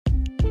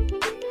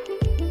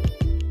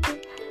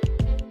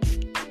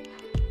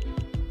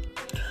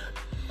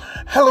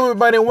Hello,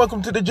 everybody, and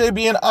welcome to the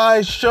JB and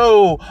I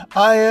Show.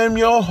 I am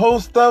your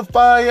host, the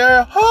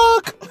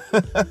Firehawk.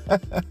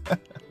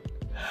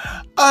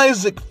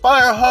 Isaac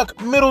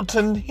Firehawk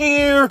Middleton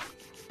here.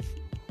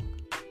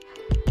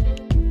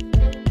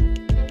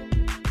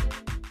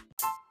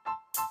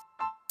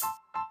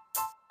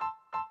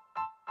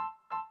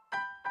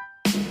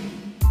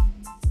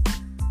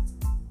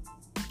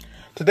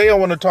 Today, I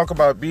want to talk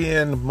about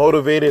being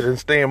motivated and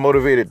staying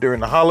motivated during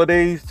the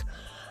holidays.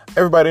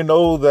 Everybody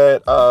know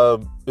that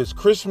it's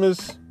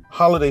Christmas,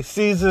 holiday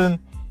season,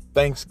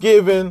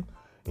 Thanksgiving,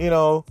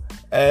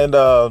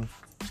 and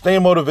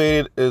staying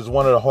motivated is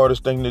one of the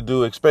hardest things to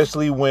do,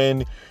 especially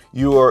when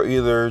you are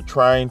either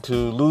trying to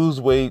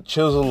lose weight,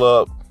 chisel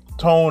up,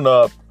 tone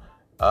up.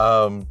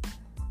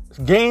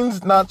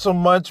 Gains, not so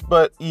much,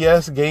 but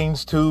yes,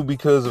 gains too,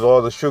 because of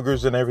all the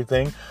sugars and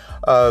everything.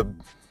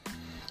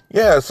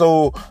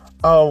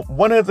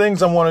 One of the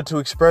things I wanted to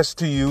express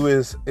to you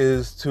is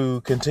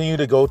to continue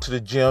to go to the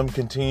gym,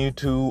 continue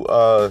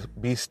to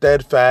be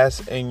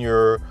steadfast in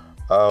your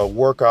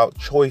workout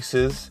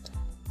choices.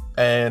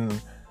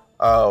 And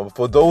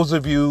for those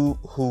of you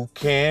who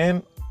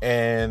can,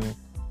 and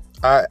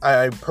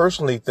I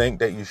personally think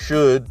that you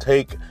should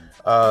take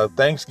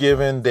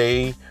Thanksgiving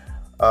Day,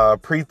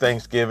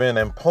 pre-Thanksgiving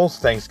and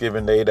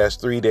post-Thanksgiving Day, that's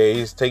 3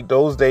 days. Take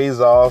those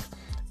days off.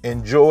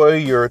 Enjoy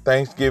your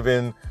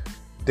Thanksgiving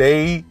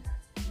Day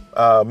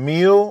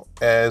meal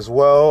as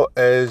well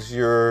as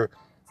your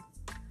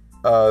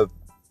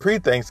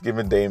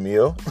pre-Thanksgiving Day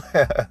meal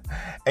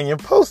and your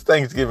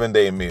post-Thanksgiving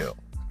Day meal.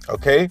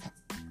 Okay.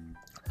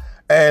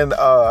 And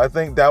I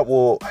think that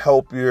will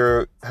help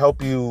you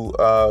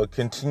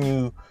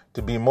continue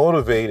to be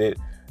motivated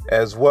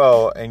as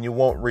well, and you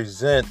won't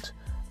resent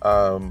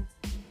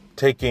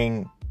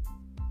taking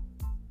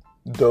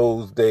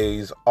those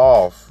days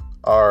off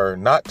or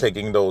not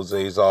taking those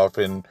days off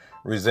and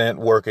resent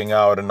working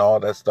out and all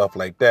that stuff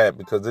like that,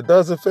 because it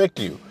does affect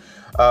you.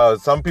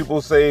 Some people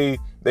say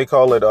they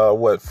call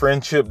it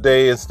Friendship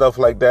Day and stuff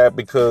like that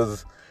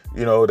because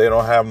they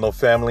don't have no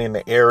family in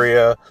the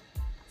area.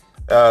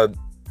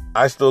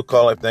 I still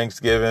call it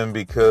Thanksgiving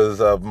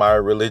because of my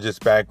religious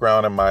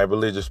background and my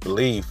religious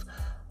belief.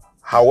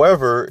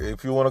 However,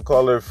 if you want to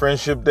call it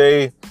Friendship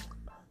Day,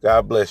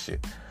 God bless you.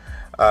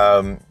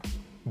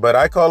 But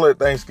I call it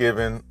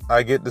Thanksgiving.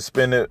 I get to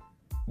spend it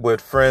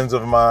with friends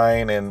of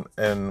mine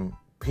and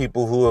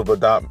people who have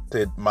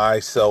adopted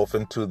myself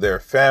into their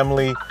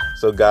family.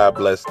 So God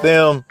bless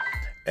them.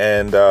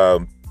 And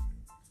so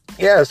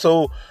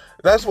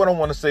that's what I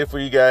want to say for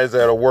you guys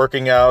that are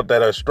working out,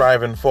 that are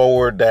striving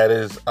forward, that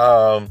is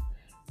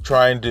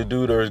trying to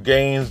do those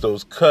gains,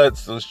 those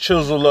cuts, those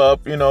chisel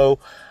up.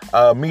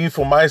 Me,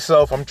 for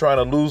myself, I'm trying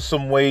to lose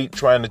some weight,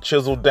 trying to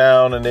chisel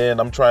down, and then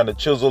I'm trying to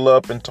chisel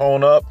up and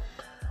tone up.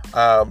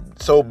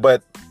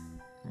 But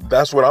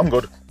that's what I'm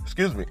going to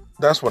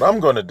That's what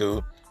I'm going to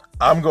do.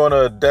 I'm going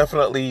to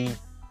definitely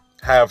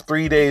have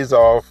 3 days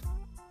off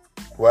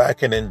where I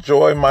can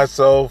enjoy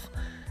myself,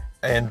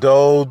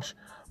 indulge,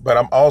 but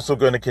I'm also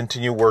going to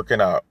continue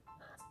working out.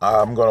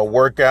 I'm going to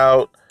work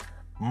out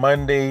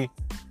Monday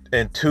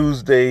and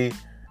Tuesday,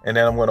 and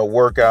then I'm going to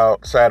work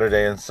out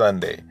Saturday and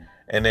Sunday.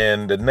 And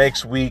then the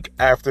next week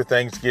after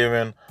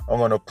Thanksgiving, I'm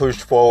going to push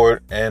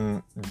forward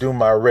and do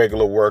my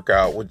regular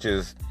workout, which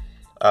is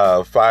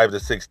 5 to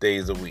 6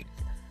 days a week.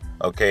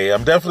 Okay,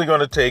 I'm definitely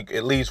going to take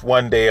at least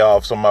 1 day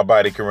off so my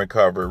body can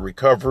recover.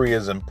 Recovery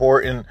is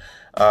important.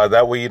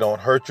 That way you don't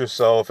hurt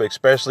yourself,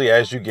 especially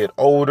as you get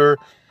older.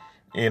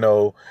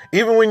 Even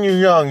when you're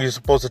young, you're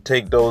supposed to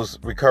take those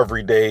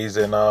recovery days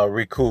and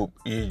recoup.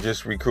 You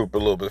just recoup a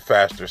little bit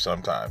faster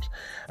sometimes,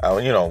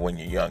 when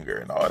you're younger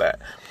and all that.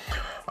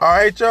 All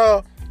right,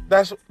 y'all.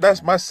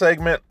 That's my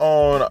segment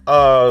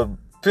on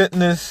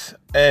fitness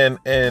and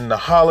the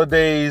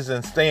holidays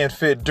and staying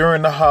fit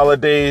during the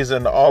holidays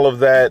and all of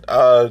that.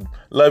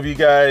 Love you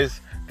guys,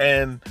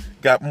 and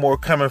got more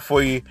coming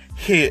for you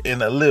here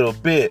in a little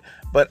bit.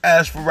 But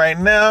as for right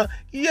now,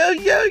 yo,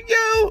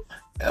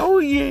 oh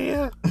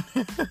yeah.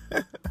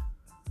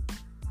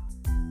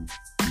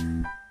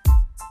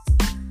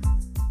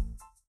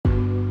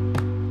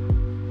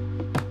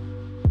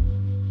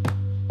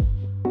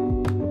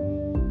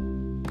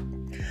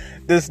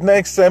 This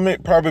next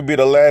segment, probably be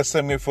the last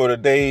segment for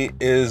today,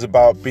 is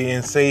about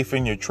being safe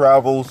in your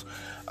travels.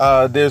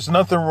 There's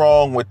nothing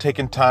wrong with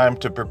taking time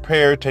to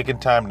prepare, taking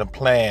time to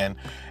plan,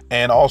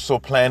 and also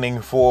planning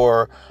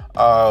for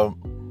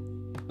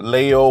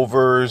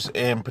layovers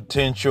and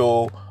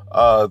potential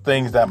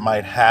things that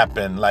might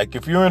happen. Like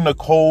if you're in a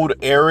cold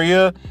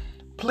area,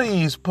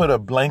 please put a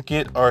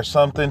blanket or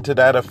something to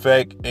that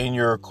effect in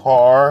your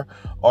car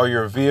or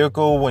your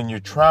vehicle when you're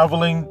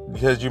traveling,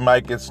 because you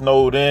might get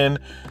snowed in,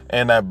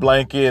 and that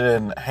blanket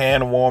and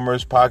hand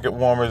warmers, pocket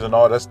warmers, and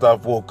all that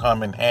stuff will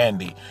come in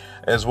handy,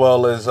 as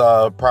well as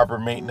proper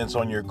maintenance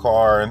on your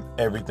car and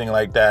everything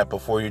like that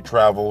before you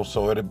travel,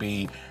 so it'll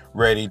be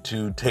ready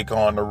to take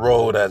on the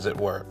road, as it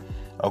were.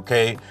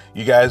 Okay,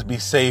 you guys be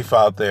safe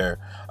out there.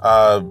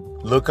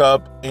 Look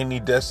up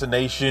any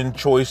destination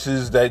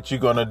choices that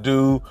you're gonna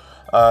do.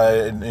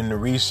 in the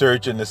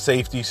research and the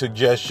safety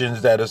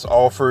suggestions that is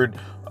offered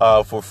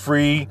for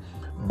free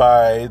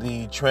by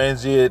the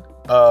transient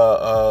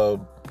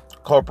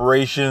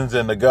corporations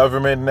and the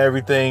government and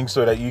everything,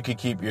 so that you can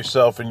keep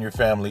yourself and your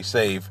family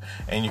safe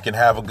and you can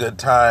have a good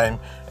time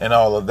and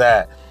all of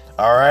that.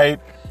 All right.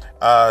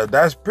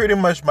 That's pretty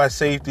much my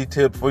safety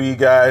tip for you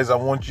guys. I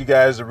want you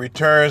guys to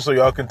return so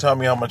y'all can tell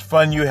me how much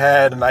fun you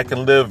had and I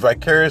can live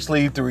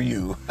vicariously through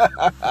you.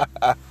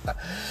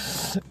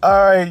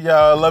 All right,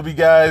 y'all. Love you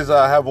guys.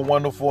 Have a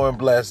wonderful and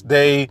blessed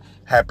day.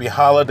 Happy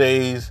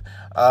holidays.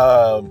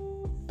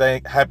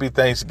 Happy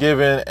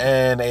Thanksgiving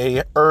and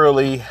a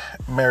early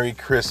Merry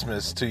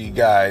Christmas to you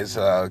guys.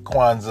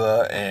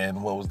 Kwanzaa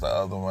and what was the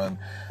other one?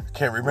 I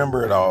can't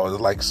remember it all.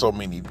 There's like so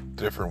many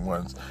different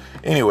ones.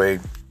 Anyway,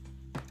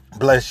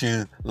 bless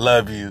you,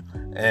 love you,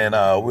 and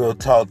we'll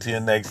talk to you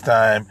next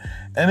time.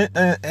 And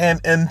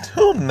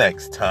until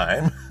next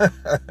time,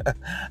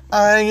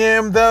 I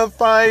am the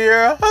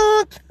fire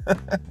hawk.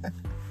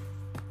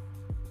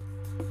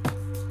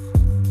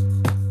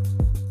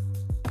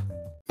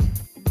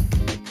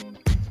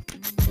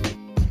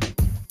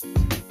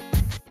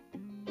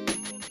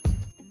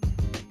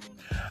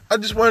 I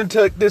just want to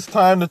take this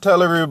time to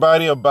tell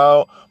everybody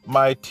about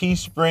my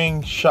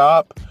Teespring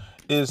shop.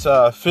 Is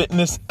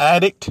Fitness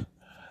Addict.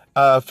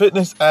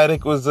 Fitness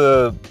Addict was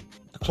a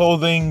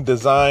clothing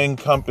design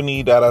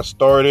company that I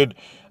started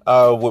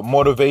with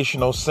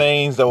motivational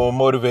sayings that will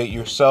motivate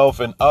yourself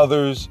and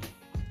others.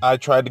 I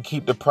tried to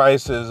keep the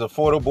price as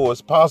affordable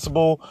as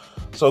possible.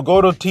 So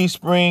go to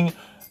Teespring,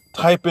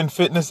 type in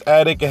Fitness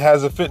Addict. It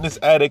has a Fitness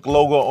Addict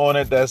logo on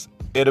it.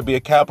 It'll be a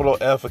capital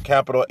F, a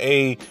capital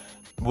A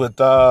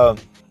with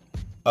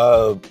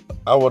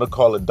I want to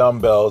call it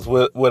dumbbells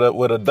with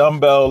a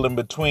dumbbell in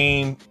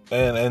between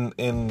and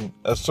in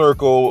a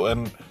circle.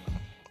 And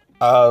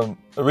the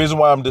reason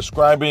why I'm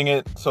describing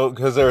it,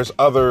 because there's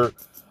other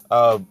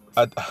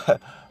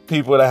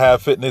people that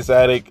have Fitness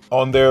Addict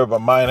on there, but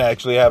mine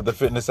actually have the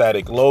Fitness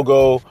Addict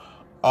logo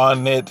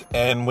on it.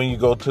 And when you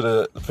go to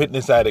the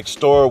Fitness Addict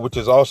store, which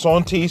is also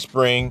on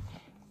Teespring,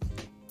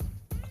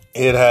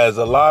 it has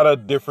a lot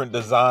of different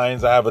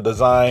designs. I have a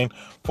design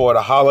for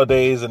the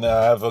holidays, and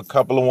I have a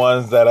couple of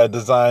ones that I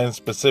designed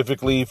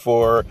specifically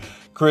for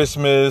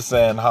Christmas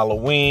and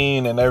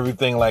Halloween and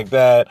everything like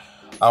that.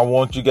 I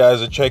want you guys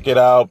to check it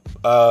out.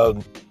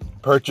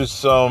 Purchase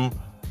some.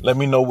 Let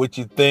me know what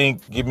you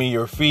think. Give me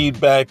your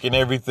feedback and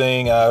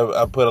everything.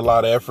 I put a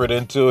lot of effort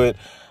into it.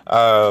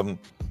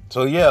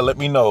 So yeah, let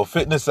me know.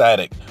 Fitness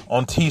Addict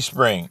on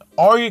Teespring.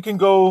 Or you can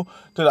go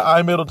to the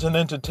I Middleton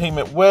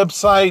Entertainment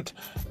website.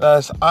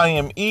 That's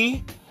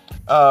IME.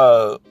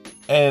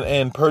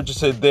 And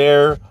purchase it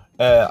there.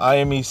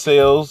 IME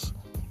sales.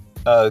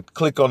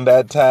 Click on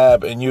that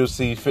tab and you'll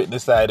see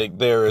Fitness Addict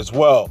there as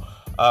well.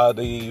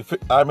 The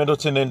I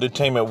Middleton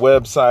Entertainment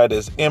website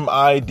is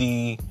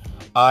MIDIND-IME.com.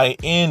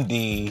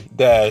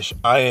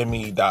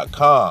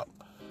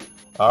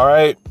 All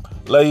right.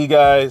 Love you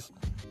guys.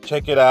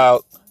 Check it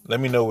out. Let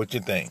me know what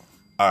you think.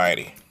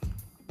 Alrighty.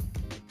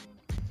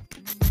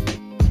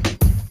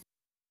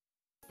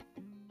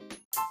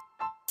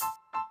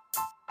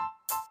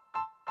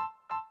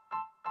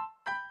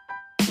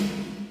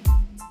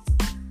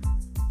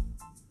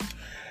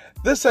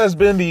 This has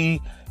been the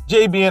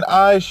JB and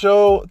I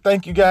show.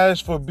 Thank you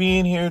guys for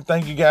being here.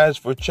 Thank you guys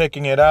for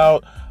checking it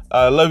out.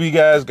 Love you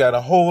guys. Got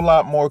a whole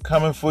lot more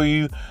coming for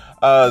you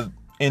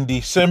in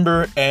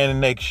December and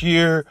next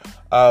year.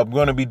 I'm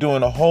going to be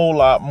doing a whole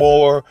lot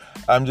more.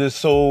 I'm just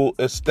so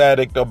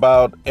ecstatic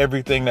about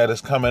everything that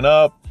is coming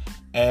up.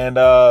 And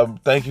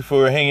thank you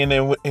for hanging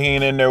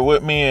in there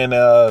with me. And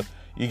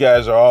you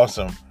guys are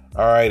awesome.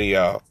 All righty,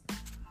 y'all.